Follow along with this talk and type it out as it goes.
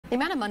The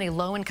amount of money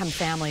low-income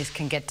families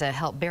can get to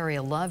help bury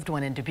a loved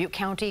one in Dubuque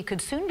County could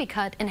soon be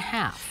cut in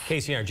half.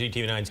 KCRG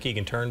TV9's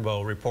Keegan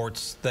Turnbow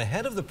reports the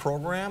head of the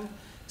program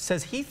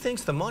says he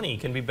thinks the money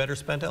can be better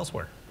spent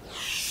elsewhere.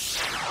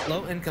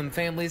 Low-income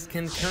families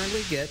can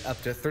currently get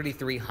up to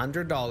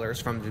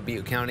 $3,300 from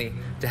Dubuque County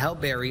to help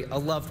bury a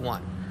loved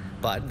one,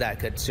 but that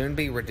could soon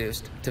be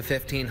reduced to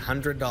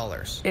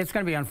 $1,500. It's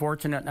going to be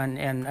unfortunate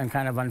and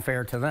kind of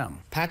unfair to them.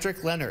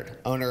 Patrick Leonard,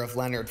 owner of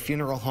Leonard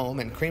Funeral Home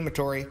and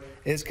Crematory,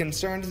 is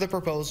concerned the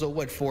proposal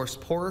would force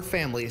poorer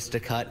families to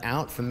cut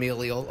out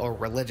familial or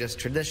religious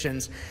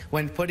traditions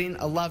when putting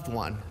a loved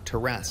one to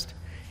rest.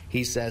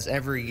 He says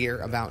every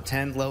year about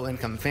 10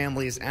 low-income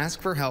families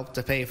ask for help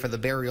to pay for the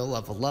burial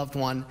of a loved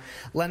one.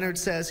 Leonard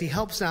says he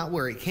helps out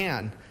where he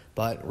can,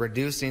 but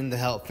reducing the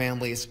help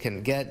families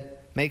can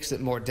get makes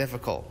it more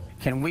difficult.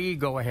 Can we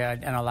go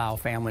ahead and allow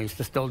families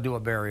to still do a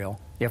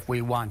burial if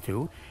we want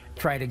to,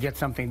 try to get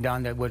something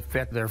done that would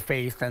fit their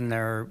faith and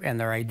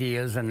their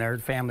ideas and their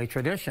family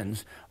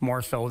traditions,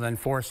 more so than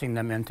forcing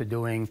them into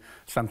doing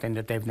something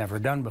that they've never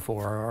done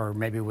before or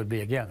maybe would be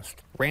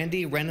against?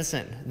 Randy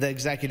Renison, the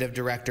executive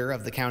director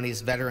of the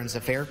county's Veterans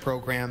Affairs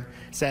program,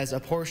 says a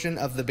portion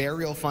of the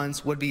burial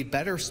funds would be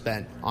better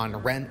spent on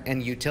rent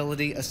and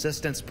utility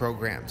assistance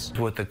programs.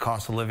 With the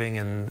cost of living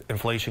and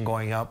inflation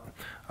going up,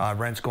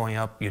 rent's going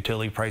up,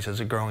 utility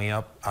prices are growing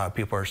up,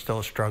 people are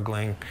still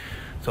struggling.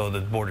 So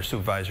the Board of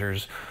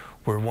Supervisors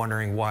were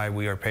wondering why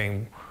we are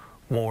paying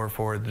more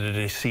for the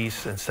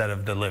deceased instead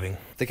of the living.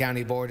 The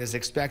county board is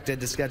expected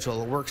to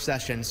schedule a work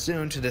session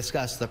soon to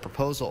discuss the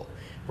proposal.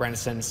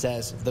 Renison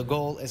says the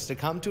goal is to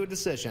come to a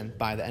decision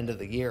by the end of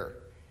the year.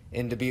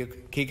 In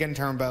Dubuque, Keegan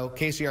Turnbow,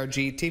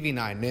 KCRG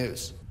TV9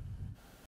 News.